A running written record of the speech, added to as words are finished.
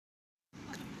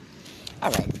All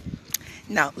right.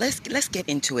 Now let's get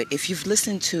into it. If you've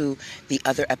listened to the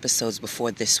other episodes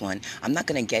before this one, I'm not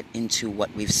going to get into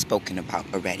what we've spoken about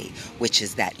already, which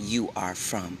is that you are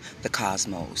from the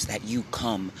cosmos, that you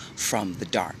come from the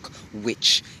dark,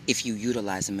 which if you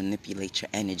utilize and manipulate your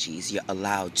energies, you're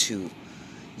allowed to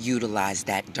utilize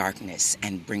that darkness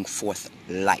and bring forth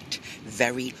light.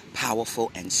 Very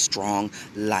powerful and strong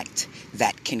light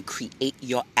that can create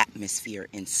your atmosphere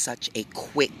in such a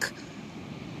quick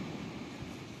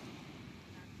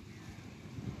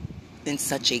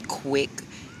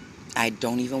I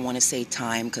don't even want to say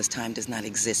time because time does not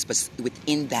exist, but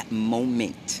within that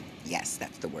moment, yes,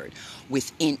 that's the word,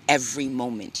 within every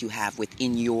moment you have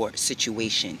within your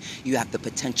situation, you have the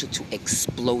potential to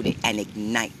explode it and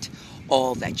ignite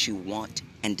all that you want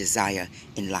and desire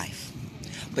in life.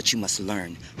 But you must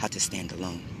learn how to stand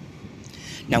alone.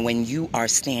 Now, when you are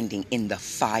standing in the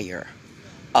fire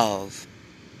of,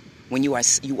 when you are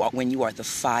the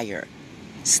fire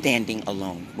standing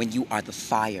alone, when you are the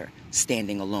fire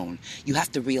standing alone, you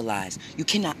have to realize you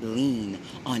cannot lean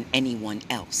on anyone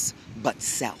else but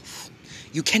self.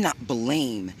 You cannot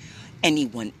blame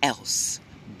anyone else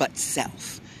but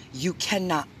self. You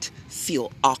cannot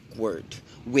feel awkward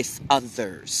with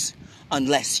others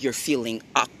unless you're feeling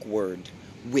awkward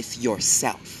with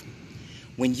yourself.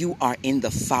 When you are in the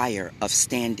fire of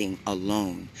standing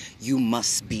alone, you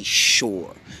must be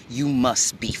sure, you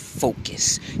must be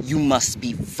focused, you must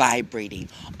be vibrating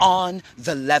on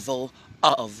the level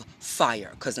of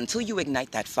fire. Because until you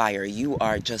ignite that fire, you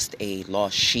are just a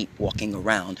lost sheep walking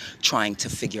around trying to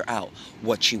figure out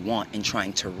what you want and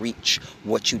trying to reach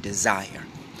what you desire.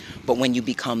 But when you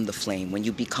become the flame, when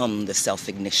you become the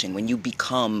self-ignition, when you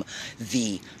become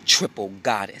the triple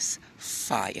goddess,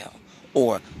 fire,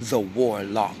 or the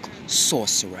warlock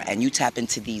sorcerer, and you tap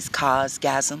into these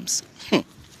cosgasms,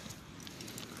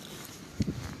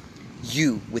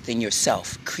 you within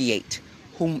yourself create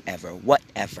whomever,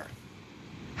 whatever,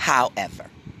 however,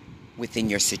 within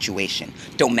your situation.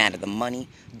 Don't matter the money,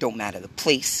 don't matter the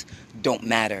place, don't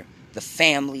matter the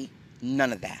family,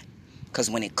 none of that. Because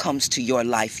when it comes to your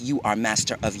life, you are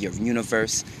master of your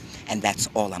universe, and that's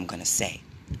all I'm going to say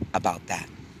about that.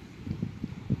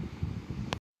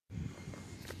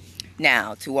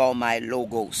 Now, to all my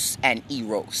logos and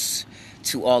eros,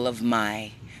 to all of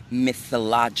my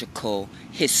mythological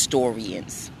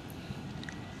historians,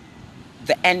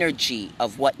 the energy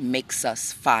of what makes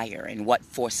us fire and what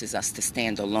forces us to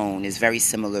stand alone is very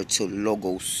similar to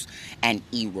logos and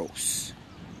eros,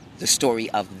 the story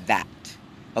of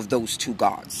those two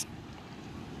gods.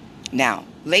 Now,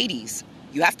 ladies,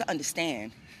 you have to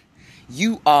understand,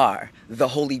 you are the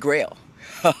Holy Grail.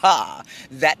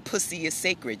 That pussy is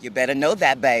sacred. You better know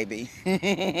that, baby.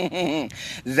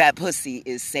 That pussy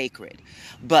is sacred.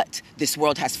 But this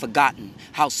world has forgotten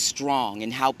how strong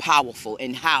and how powerful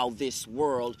and how this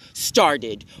world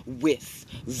started with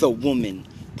the woman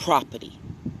property.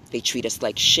 They treat us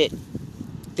like shit.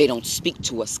 They don't speak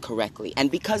to us correctly. And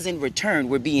because in return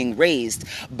we're being raised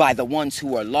by the ones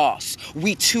who are lost,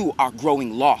 we too are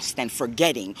growing lost and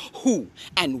forgetting who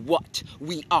and what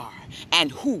we are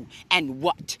and who and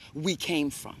what we came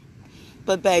from.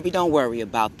 But baby, don't worry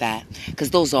about that,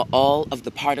 because those are all of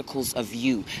the particles of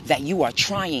you that you are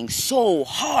trying so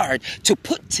hard to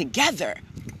put together.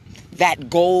 That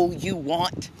goal you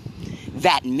want,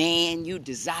 that man you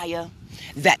desire,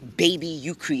 that baby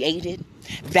you created,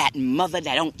 that mother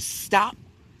that don't stop,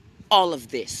 all of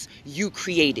this you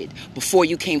created before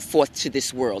you came forth to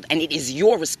this world. And it is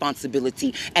your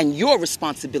responsibility and your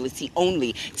responsibility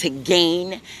only to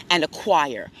gain and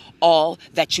acquire all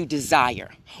that you desire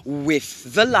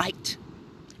with the light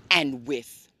and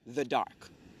with the dark.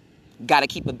 Got to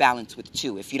keep a balance with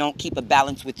two. If you don't keep a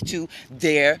balance with two,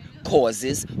 there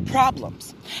causes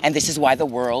problems. And this is why the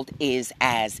world is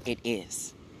as it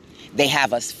is. They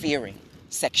have us fearing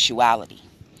sexuality.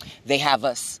 They have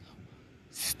us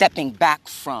stepping back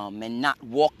from and not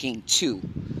walking to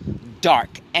dark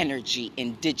energy,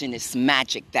 indigenous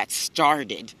magic that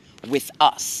started with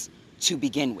us to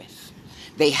begin with.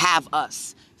 They have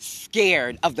us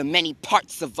scared of the many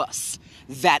parts of us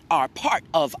that are part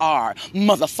of our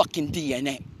motherfucking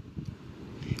DNA.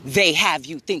 They have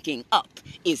you thinking up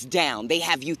is down. They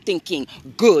have you thinking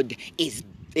good is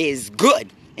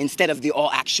good. Instead of the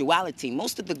all actuality,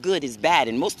 most of the good is bad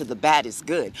and most of the bad is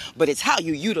good. But it's how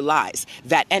you utilize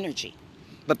that energy.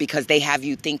 But because they have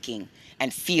you thinking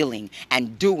and feeling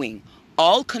and doing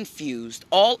all confused,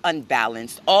 all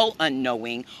unbalanced, all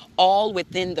unknowing, all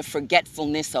within the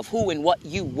forgetfulness of who and what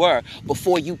you were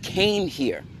before you came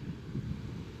here.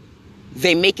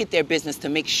 They make it their business to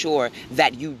make sure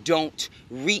that you don't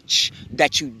reach,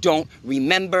 that you don't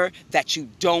remember, that you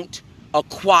don't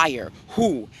acquire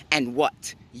who and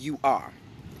what you are.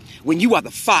 When you are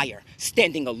the fire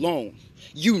standing alone,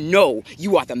 you know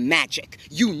you are the magic.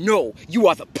 You know you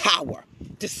are the power,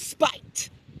 despite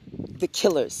the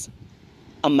killers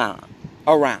around.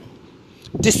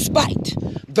 Despite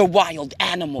the wild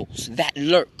animals that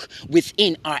lurk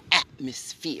within our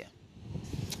atmosphere.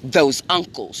 Those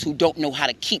uncles who don't know how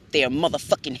to keep their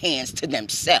motherfucking hands to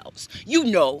themselves. You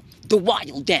know, the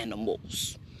wild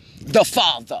animals. The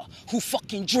father who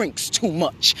fucking drinks too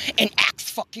much and acts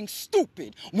fucking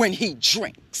stupid when he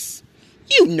drinks.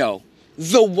 You know,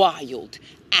 the wild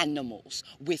animals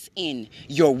within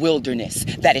your wilderness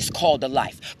that is called a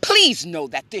life. Please know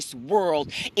that this world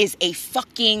is a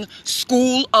fucking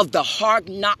school of the hard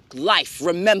knock life.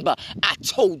 Remember, I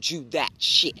told you that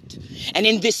shit. And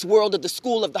in this world of the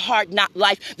school of the hard knock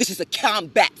life, this is a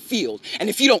combat field. And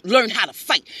if you don't learn how to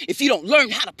fight, if you don't learn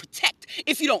how to protect,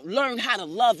 if you don't learn how to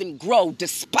love and grow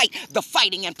despite the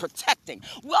fighting and protecting,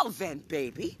 well then,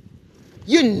 baby,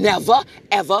 you're never,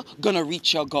 ever gonna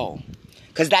reach your goal.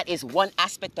 Because that is one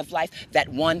aspect of life that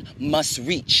one must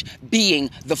reach, being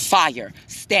the fire,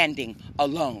 standing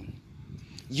alone.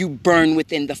 You burn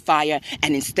within the fire,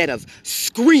 and instead of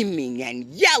screaming and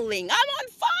yelling, I'm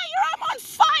on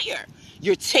fire,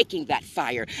 you're taking that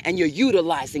fire and you're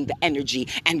utilizing the energy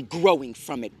and growing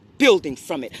from it, building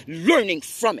from it, learning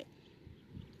from it,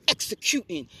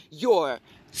 executing your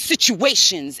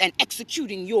situations and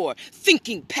executing your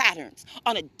thinking patterns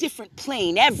on a different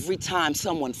plane every time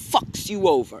someone fucks you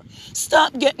over.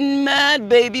 Stop getting mad,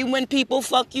 baby, when people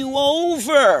fuck you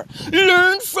over.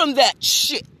 Learn from that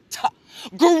shit.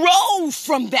 Grow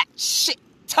from that shit.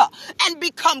 And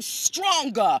become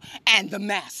stronger and the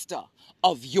master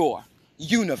of your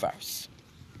universe.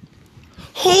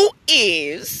 Who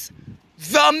is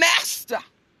the master?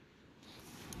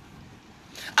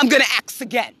 I'm gonna ask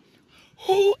again.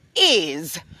 Who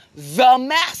is the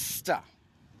master?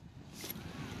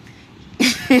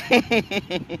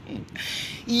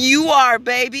 You are,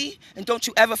 baby. And don't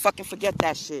you ever fucking forget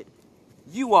that shit.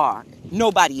 You are.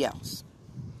 Nobody else.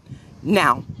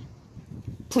 Now,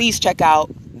 please check out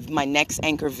my next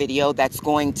Anchor video that's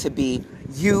going to be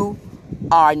You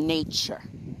Are Nature.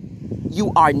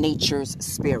 You are nature's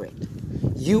spirit.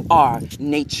 You are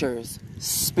nature's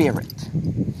spirit.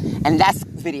 And that's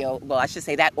video, well, I should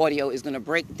say that audio is going to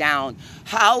break down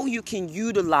how you can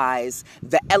utilize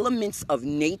the elements of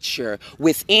nature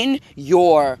within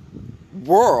your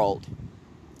world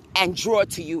and draw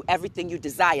to you everything you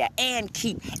desire and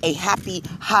keep a happy,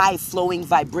 high-flowing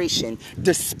vibration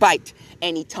despite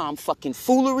any fucking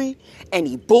foolery,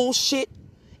 any bullshit,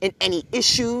 and any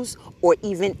issues or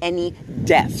even any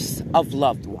deaths of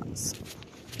loved ones.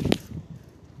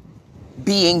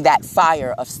 Being that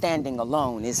fire of standing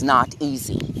alone is not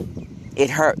easy. It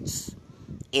hurts.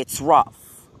 It's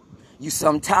rough. You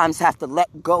sometimes have to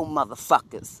let go,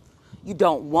 motherfuckers. You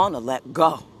don't want to let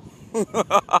go.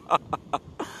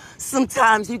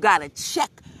 Sometimes you gotta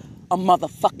check a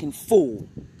motherfucking fool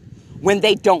when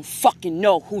they don't fucking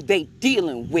know who they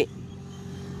dealing with.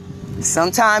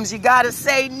 Sometimes you gotta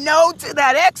say no to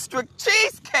that extra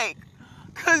cheesecake.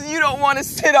 Because you don't want to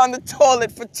sit on the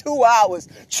toilet for 2 hours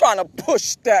trying to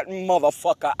push that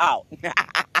motherfucker out.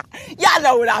 Y'all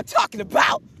know what I'm talking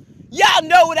about. Y'all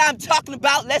know what I'm talking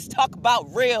about. Let's talk about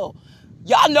real.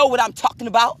 Y'all know what I'm talking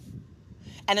about.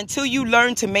 And until you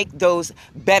learn to make those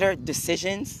better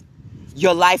decisions,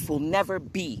 your life will never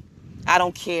be. I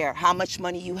don't care how much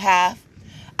money you have.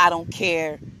 I don't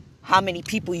care how many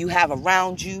people you have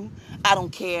around you. I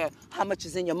don't care how much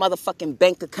is in your motherfucking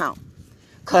bank account.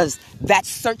 Because that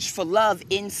search for love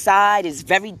inside is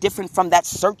very different from that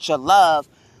search of love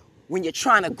when you're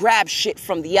trying to grab shit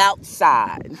from the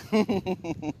outside.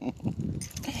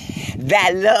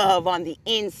 That love on the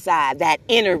inside, that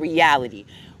inner reality,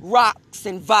 rocks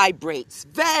and vibrates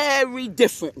very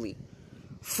differently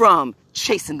from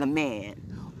chasing the man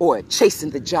or chasing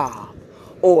the job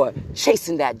or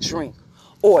chasing that drink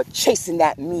or chasing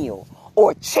that meal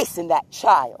or chasing that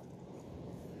child.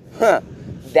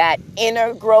 That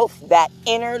inner growth, that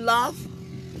inner love,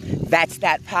 that's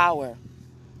that power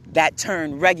that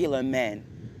turned regular men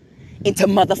into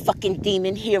motherfucking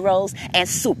demon heroes and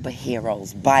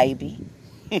superheroes, baby.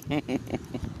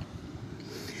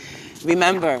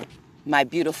 Remember, my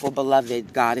beautiful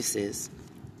beloved goddesses,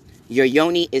 your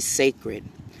yoni is sacred.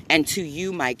 And to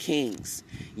you, my kings,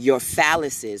 your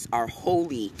phalluses are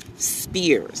holy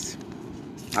spears.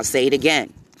 I'll say it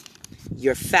again.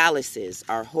 Your phalluses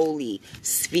are holy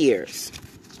spheres.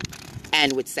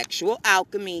 And with sexual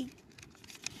alchemy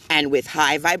and with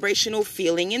high vibrational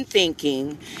feeling and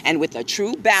thinking, and with a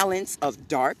true balance of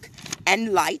dark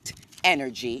and light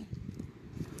energy,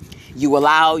 you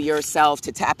allow yourself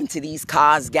to tap into these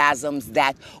cosgasms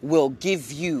that will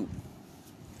give you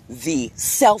the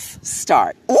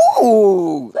self-start.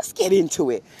 Ooh, let's get into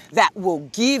it. That will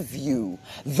give you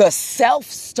the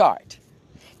self-start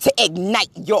to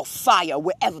ignite your fire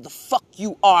wherever the fuck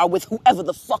you are, with whoever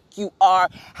the fuck you are,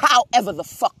 however the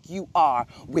fuck you are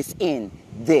within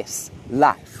this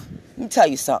life. Let me tell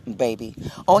you something, baby.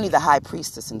 Only the high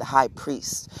priestess and the high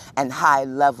priest and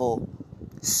high-level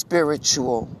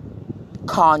spiritual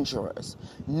conjurers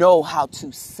know how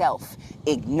to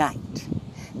self-ignite.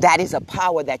 That is a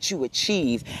power that you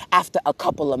achieve after a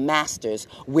couple of masters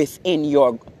within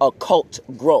your occult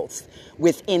growth,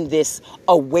 within this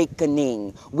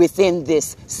awakening, within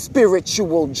this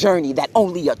spiritual journey that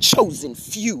only a chosen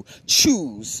few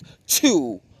choose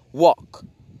to walk.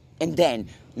 And then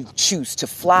choose to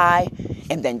fly,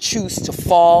 and then choose to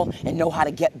fall, and know how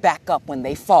to get back up when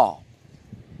they fall.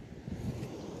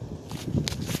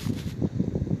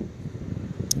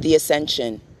 The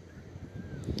ascension,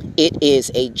 it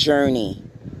is a journey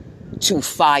to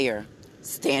fire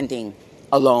standing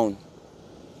alone.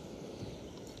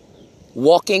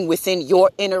 Walking within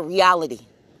your inner reality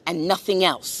and nothing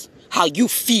else. How you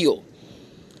feel,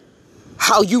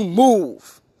 how you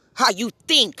move, how you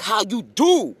think, how you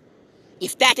do.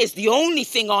 If that is the only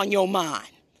thing on your mind,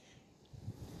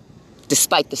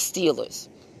 despite the stealers,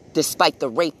 despite the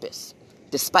rapists,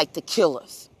 despite the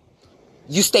killers,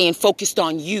 you staying focused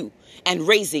on you and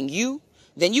raising you,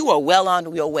 then you are well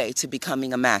on your way to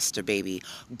becoming a master, baby.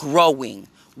 Growing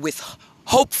with,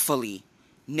 hopefully,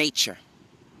 nature.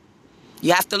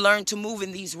 You have to learn to move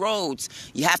in these roads.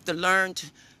 You have to learn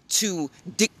to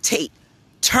dictate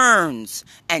turns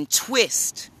and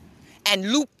twist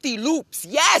and loop-de-loops.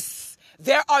 Yes,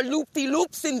 there are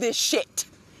loop-de-loops in this shit.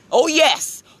 Oh,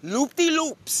 yes,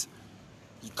 loop-de-loops.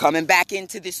 Coming back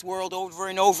into this world over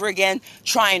and over again,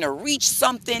 trying to reach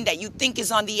something that you think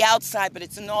is on the outside, but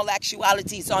it's in all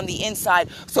actuality, it's on the inside.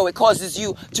 So it causes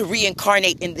you to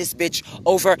reincarnate in this bitch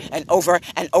over and over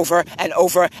and over and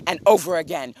over and over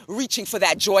again, reaching for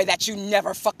that joy that you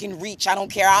never fucking reach. I don't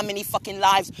care how many fucking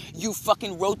lives you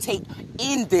fucking rotate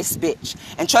in this bitch.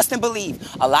 And trust and believe,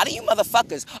 a lot of you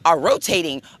motherfuckers are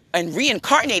rotating and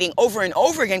reincarnating over and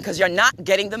over again because you're not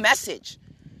getting the message.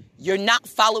 You're not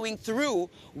following through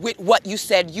with what you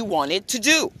said you wanted to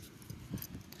do.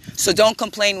 So don't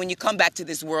complain when you come back to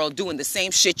this world doing the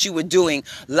same shit you were doing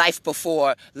life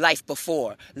before, life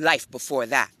before, life before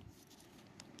that.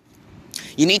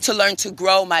 You need to learn to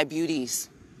grow, my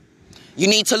beauties. You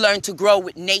need to learn to grow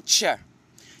with nature.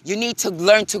 You need to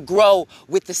learn to grow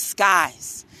with the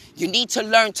skies. You need to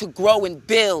learn to grow and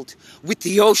build with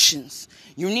the oceans.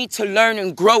 You need to learn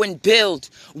and grow and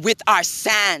build with our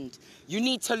sand. You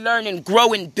need to learn and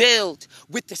grow and build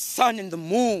with the sun and the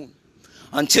moon.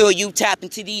 Until you tap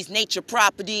into these nature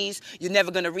properties, you're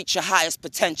never going to reach your highest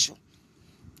potential.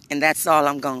 And that's all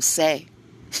I'm going to say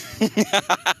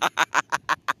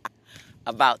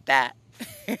about that.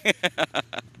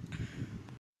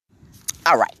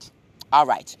 All right.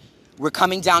 We're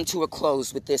coming down to a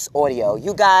close with this audio.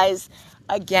 You guys,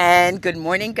 again, good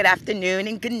morning, good afternoon,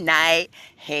 and good night.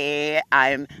 Hey,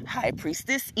 I'm High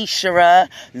Priestess Ishara,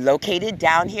 located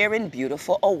down here in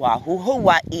beautiful Oahu,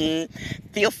 Hawaii.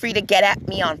 Feel free to get at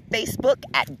me on Facebook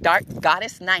at Dark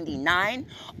Goddess 99.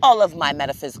 All of my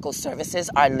metaphysical services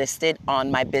are listed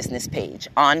on my business page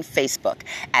on Facebook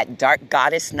at Dark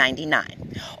Goddess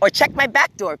 99. Or check my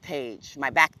backdoor page,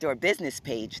 my backdoor business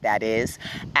page, that is,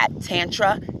 at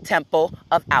Tantra Temple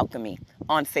of Alchemy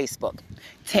on Facebook.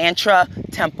 Tantra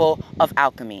Temple of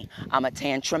Alchemy. I'm a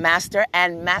Tantra master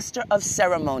and master of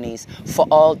ceremonies for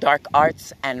all dark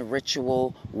arts and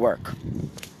ritual work.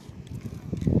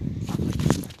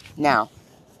 Now,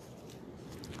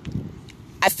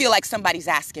 I feel like somebody's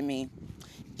asking me,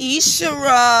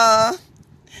 Ishara,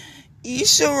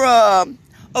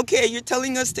 okay, you're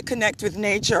telling us to connect with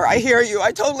nature. I hear you.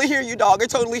 I totally hear you, dog. I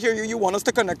totally hear you. You want us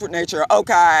to connect with nature.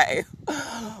 Okay.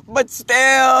 But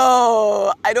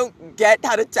still, I don't get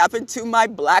how to tap into my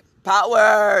black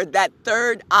power. That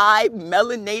third eye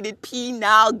melanated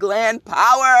pineal gland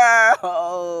power.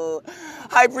 Oh,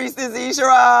 High Priestess Ishara,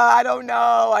 I don't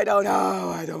know.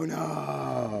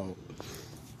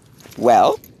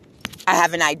 Well, I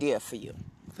have an idea for you,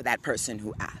 for that person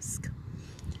who asked.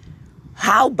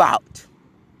 How about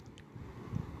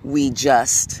we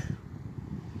just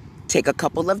take a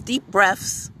couple of deep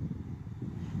breaths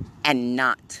and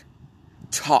not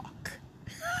talk?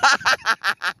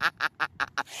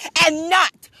 And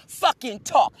not fucking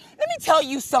talk. Let me tell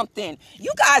you something.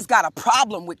 You guys got a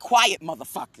problem with quiet,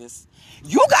 motherfuckers.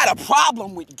 You got a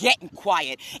problem with getting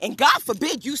quiet. And God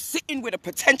forbid you sitting with a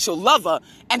potential lover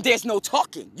and there's no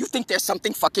talking. You think there's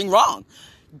something fucking wrong.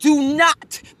 Do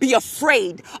not be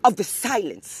afraid of the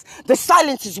silence. The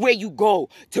silence is where you go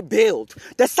to build.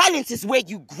 The silence is where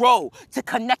you grow to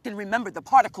connect and remember the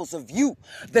particles of you.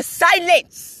 The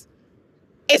silence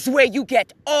is where you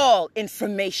get all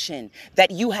information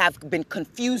that you have been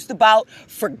confused about,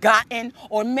 forgotten,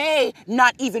 or may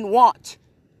not even want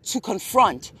to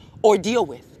confront or deal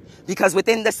with. Because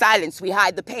within the silence, we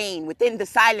hide the pain. Within the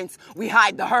silence, we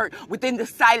hide the hurt. Within the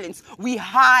silence, we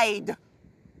hide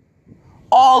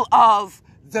all of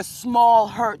the small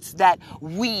hurts that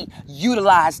we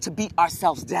utilize to beat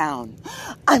ourselves down.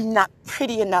 I'm not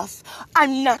pretty enough.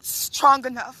 I'm not strong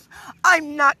enough.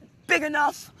 I'm not big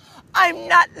enough. I'm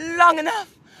not long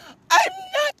enough. I'm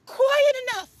not quiet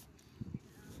enough.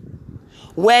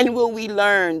 When will we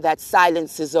learn that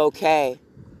silence is okay?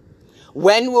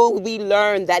 When will we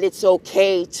learn that it's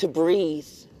okay to breathe?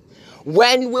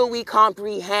 When will we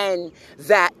comprehend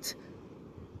that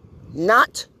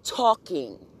not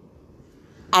talking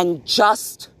and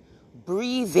just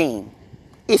breathing,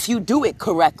 if you do it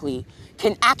correctly,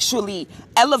 can actually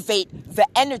elevate the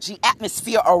energy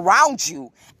atmosphere around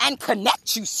you and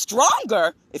connect you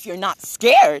stronger, if you're not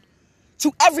scared,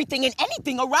 to everything and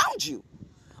anything around you?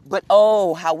 But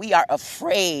oh, how we are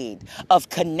afraid of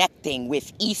connecting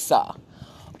with Isa.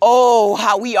 Oh,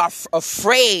 how we are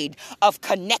afraid of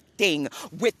connecting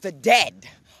with the dead.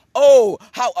 Oh,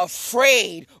 how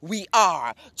afraid we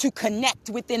are to connect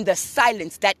within the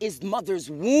silence that is mother's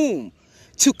womb,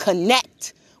 to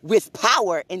connect with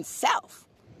power in self.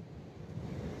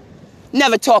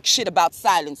 Never talk shit about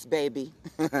silence, baby.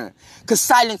 Because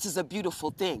silence is a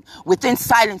beautiful thing. Within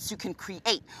silence, you can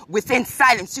create. Within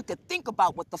silence, you can think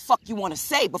about what the fuck you want to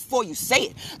say before you say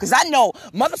it. Because I know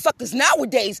motherfuckers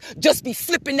nowadays just be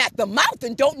flipping at the mouth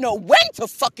and don't know when to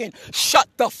fucking shut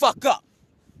the fuck up.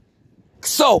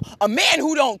 So a man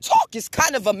who don't talk is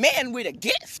kind of a man with a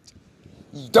gift.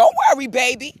 Don't worry,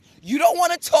 baby. You don't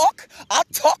want to talk? I'll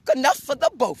talk enough for the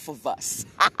both of us.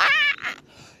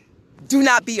 Do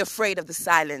not be afraid of the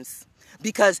silence,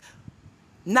 because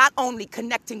not only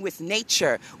connecting with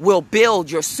nature will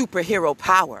build your superhero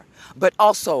power, but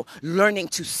also learning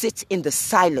to sit in the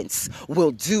silence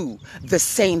will do the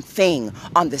same thing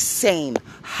on the same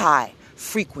high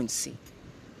frequency.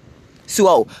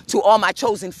 So, to all my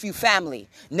chosen few family,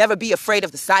 never be afraid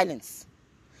of the silence.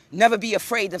 Never be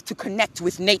afraid to connect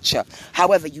with nature,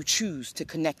 however you choose to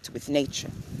connect with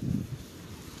nature.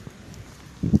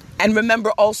 And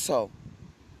remember also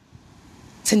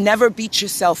to never beat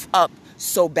yourself up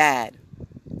so bad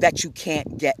that you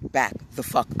can't get back the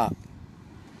fuck up.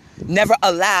 Never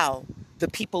allow the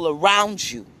people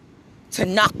around you to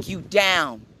knock you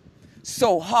down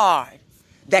so hard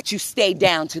that you stay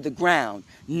down to the ground,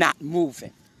 not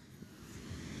moving.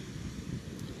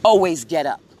 Always get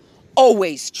up.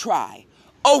 Always try.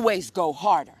 Always go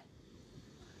harder.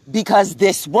 Because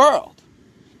this world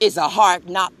is a hard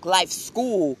knock life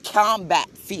school combat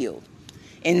field.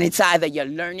 And it's either you're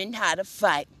learning how to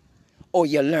fight or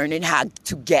you're learning how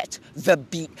to get the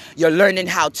beat. You're learning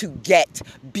how to get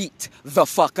beat the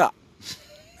fuck up.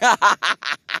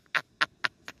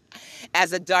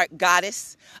 As a dark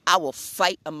goddess, I will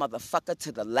fight a motherfucker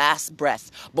to the last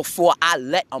breath before I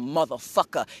let a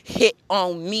motherfucker hit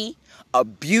on me,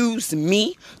 abuse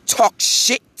me, talk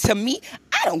shit to me.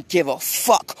 I don't give a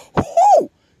fuck who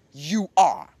you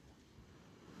are.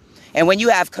 And when you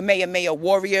have Kamehameha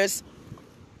warriors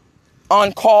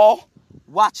on call,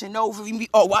 watching over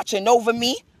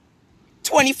me,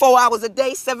 24 hours a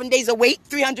day, 7 days a week,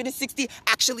 360,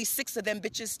 actually 6 of them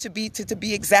bitches to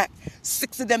be exact.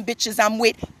 6 of them bitches I'm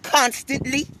with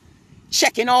constantly,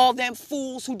 checking all them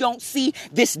fools who don't see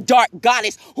this dark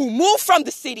goddess who moved from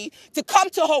the city to come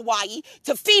to Hawaii,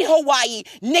 to feed Hawaii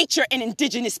nature and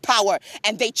indigenous power,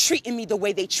 and they treating me the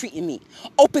way they treating me.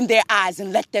 Open their eyes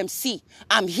and let them see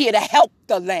I'm here to help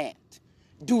the land.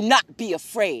 Do not be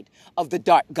afraid of the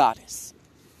dark goddess.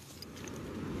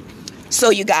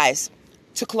 So you guys,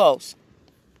 to close,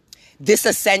 this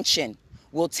ascension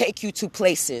will take you to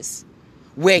places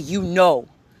where you know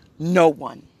no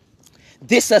one.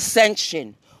 This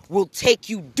ascension will take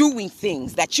you doing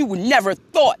things that you would never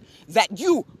thought that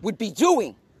you would be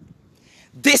doing.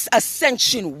 This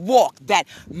ascension walk that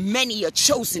many a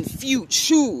chosen few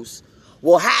choose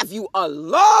will have you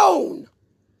alone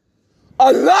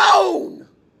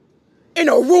in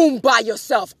a room by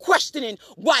yourself, questioning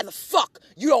why the fuck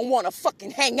you don't want to fucking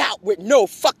hang out with no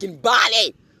fucking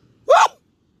body. Woo!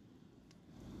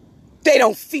 They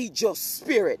don't feed your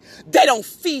spirit. They don't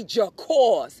feed your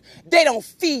cause. They don't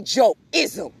feed your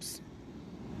isms.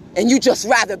 And you just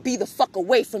rather be the fuck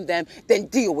away from them than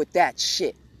deal with that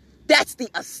shit. That's the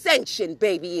ascension,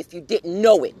 baby, if you didn't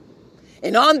know it.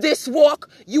 And on this walk,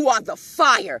 you are the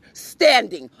fire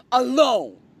standing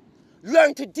alone.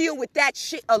 Learn to deal with that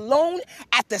shit alone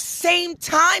at the same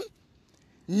time.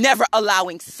 Never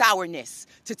allowing sourness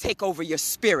to take over your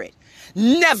spirit.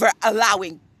 Never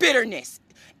allowing bitterness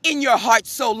in your heart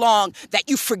so long that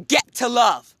you forget to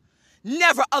love.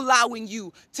 Never allowing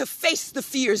you to face the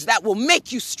fears that will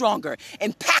make you stronger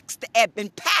and pass the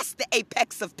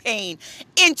apex of pain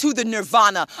into the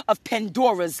nirvana of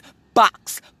Pandora's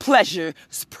box,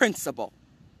 pleasure's principle.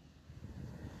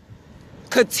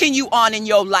 Continue on in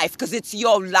your life because it's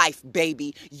your life,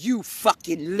 baby. You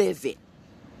fucking live it.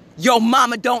 Your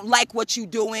mama don't like what you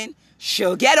doing.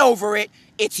 She'll get over it.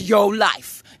 It's your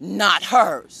life, not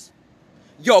hers.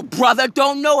 Your brother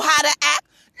don't know how to act.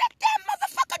 Let that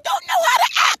motherfucker don't know how to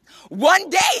act. One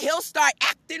day he'll start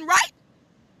acting right.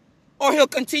 Or he'll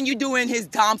continue doing his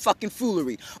Tom fucking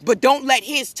foolery. But don't let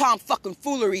his Tom fucking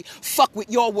foolery fuck with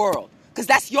your world. Because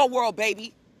that's your world,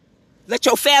 baby. Let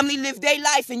your family live their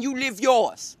life and you live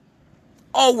yours.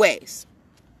 Always.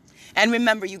 And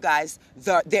remember, you guys,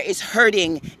 there is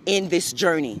hurting in this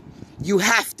journey. You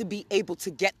have to be able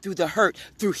to get through the hurt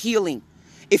through healing.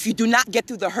 If you do not get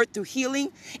through the hurt through healing,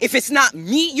 if it's not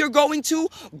me you're going to,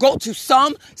 go to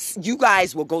some. You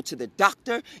guys will go to the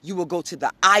doctor. You will go to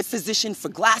the eye physician for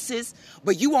glasses.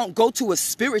 But you won't go to a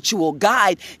spiritual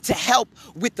guide to help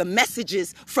with the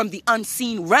messages from the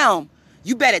unseen realm.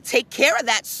 You better take care of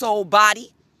that soul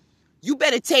body. You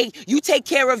take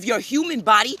care of your human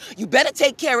body. You better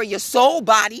take care of your soul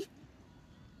body.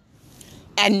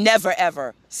 And never,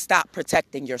 ever stop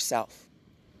protecting yourself.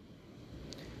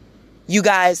 You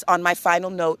guys, on my final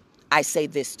note, I say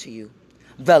this to you.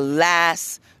 The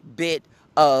last bit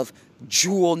of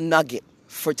jewel nugget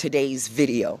for today's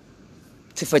video,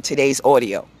 for today's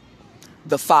audio.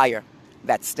 The fire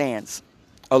that stands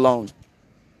alone.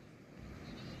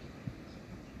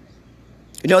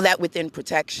 You know that within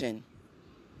protection,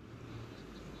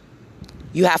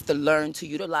 you have to learn to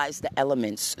utilize the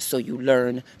elements so you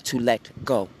learn to let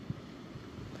go.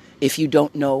 If you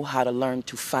don't know how to learn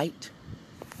to fight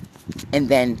and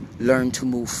then learn to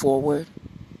move forward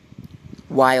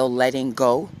while letting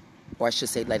go, or I should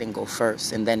say letting go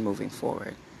first and then moving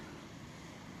forward,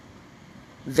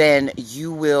 then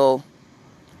you will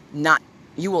not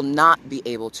be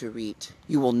able to reach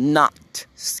your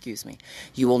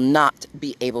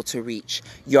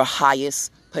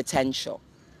highest potential.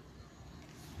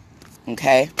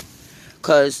 Okay?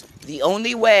 Because the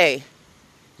only way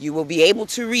you will be able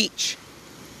to reach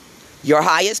your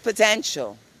highest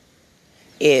potential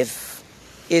is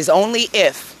only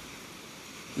if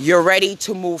you're ready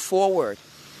to move forward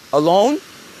alone.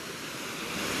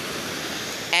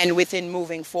 And within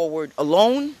moving forward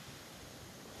alone,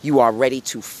 you are ready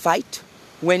to fight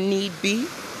when need be.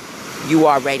 You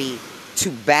are ready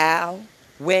to bow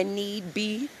when need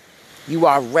be. You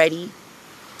are ready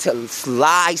to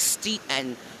lie, steal,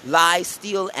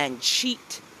 and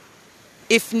cheat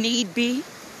if need be.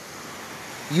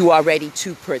 You are ready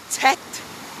to protect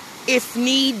if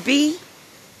need be.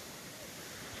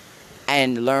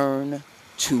 And learn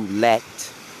to let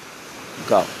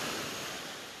go.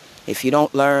 If you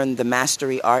don't learn the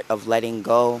mastery art of letting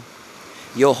go,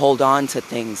 you'll hold on to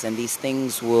things, and these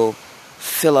things will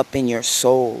fill up in your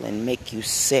soul and make you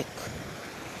sick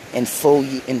and fill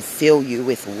you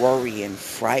with worry and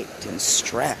fright and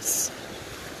stress.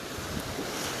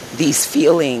 These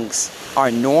feelings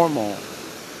are normal.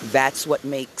 That's what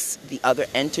makes the other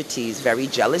entities very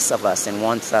jealous of us and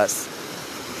wants us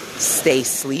stay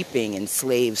sleeping and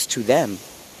slaves to them.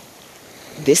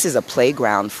 This is a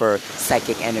playground for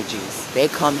psychic energies. They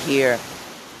come here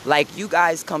like you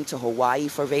guys come to Hawaii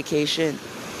for vacation.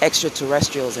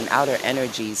 Extraterrestrials and outer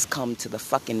energies come to the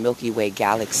fucking Milky Way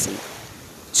galaxy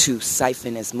to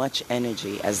siphon as much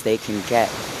energy as they can get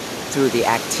through the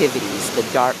activities, the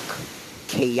dark,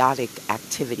 chaotic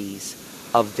activities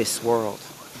of this world.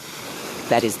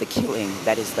 That is the killing,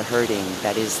 that is the hurting,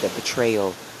 that is the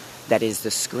betrayal, that is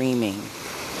the screaming.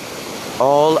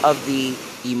 All of the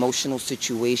emotional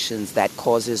situations that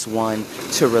causes one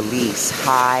to release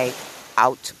high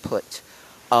output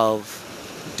of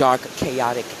dark,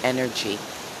 chaotic energy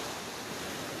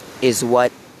is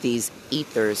what these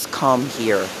ethers come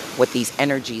here, what these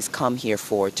energies come here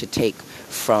for, to take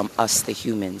from us, the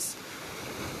humans.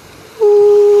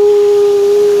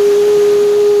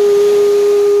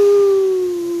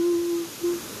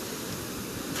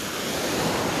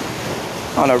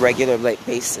 On a regular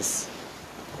basis.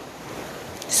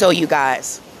 So you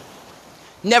guys,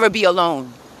 never be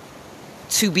alone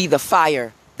to be the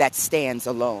fire that stands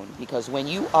alone. Because when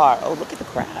you are, oh, look at the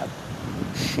crab.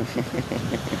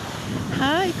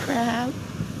 Hi, crab.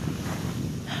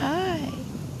 Hi.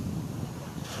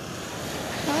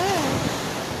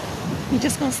 Hi. You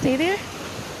just gonna stay there?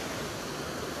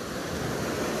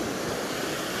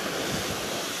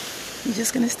 You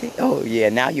just gonna stay? Oh, yeah,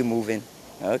 now you're moving.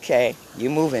 Okay,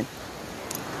 you're moving.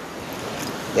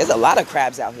 There's a lot of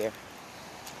crabs out here.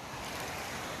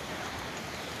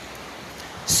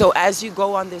 So as you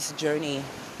go on this journey,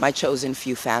 my chosen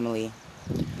few family,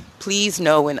 please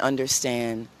know and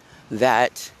understand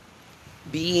that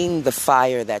being the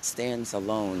fire that stands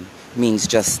alone means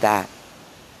just that.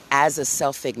 As a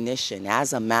self-ignition,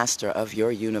 as a master of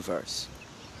your universe,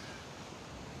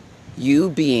 you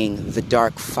being the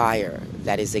dark fire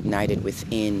that is ignited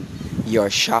within your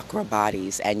chakra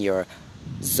bodies and your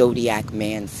zodiac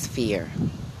man sphere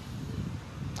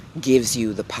gives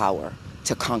you the power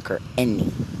to conquer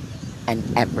any and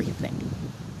everything.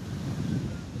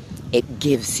 It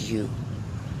gives you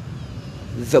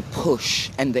the push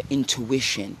and the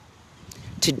intuition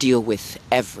to deal with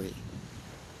every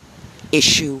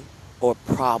issue or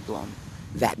problem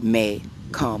that may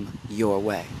come your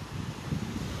way.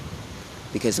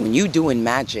 Because when you're doing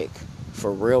magic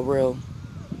for real,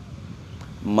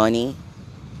 money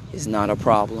is not a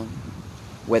problem,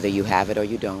 whether you have it or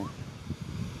you don't.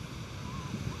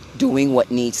 Doing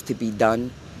what needs to be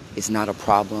done is not a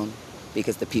problem,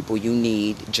 because the people you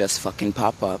need just fucking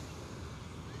pop up.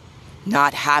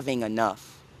 Not having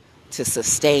enough to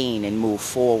sustain and move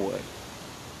forward,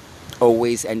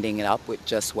 always ending it up with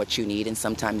just what you need, and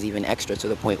sometimes even extra, to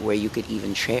the point where you could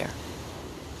even share.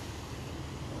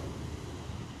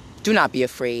 Do not be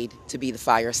afraid to be the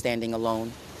fire standing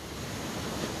alone,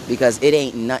 because it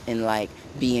ain't nothing like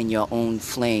being your own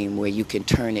flame where you can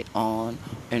turn it on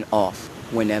and off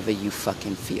whenever you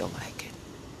fucking feel like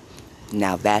it.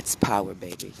 Now that's power,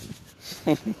 baby.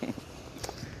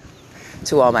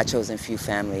 To all my chosen few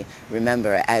family,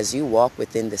 remember, as you walk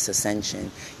within this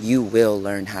ascension, you will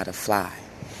learn how to fly.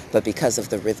 But because of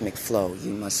the rhythmic flow,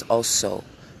 you must also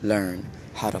learn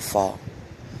how to fall.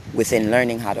 Within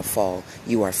learning how to fall,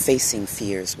 you are facing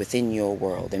fears within your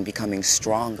world and becoming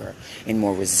stronger and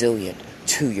more resilient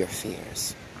to your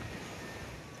fears.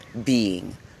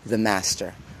 Being the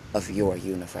master of your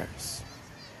universe.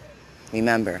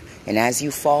 Remember, and as you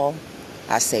fall,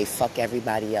 I say fuck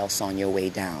everybody else on your way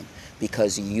down,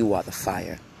 because you are the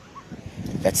fire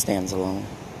that stands alone.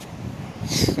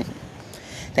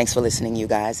 Thanks for listening, you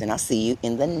guys, and I'll see you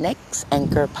in the next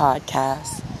Anchor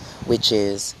podcast, which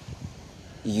is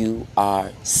You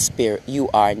Are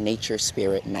Nature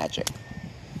Spirit Magic.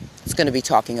 It's going to be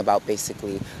talking about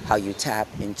basically how you tap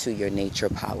into your nature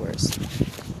powers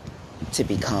to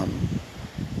become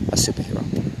a superhero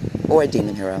or a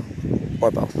demon hero or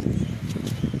both.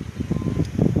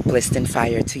 Blessed and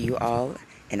fire to you all,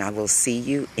 and I will see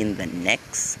you in the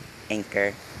next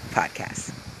Anchor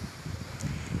podcast.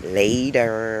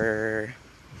 Later.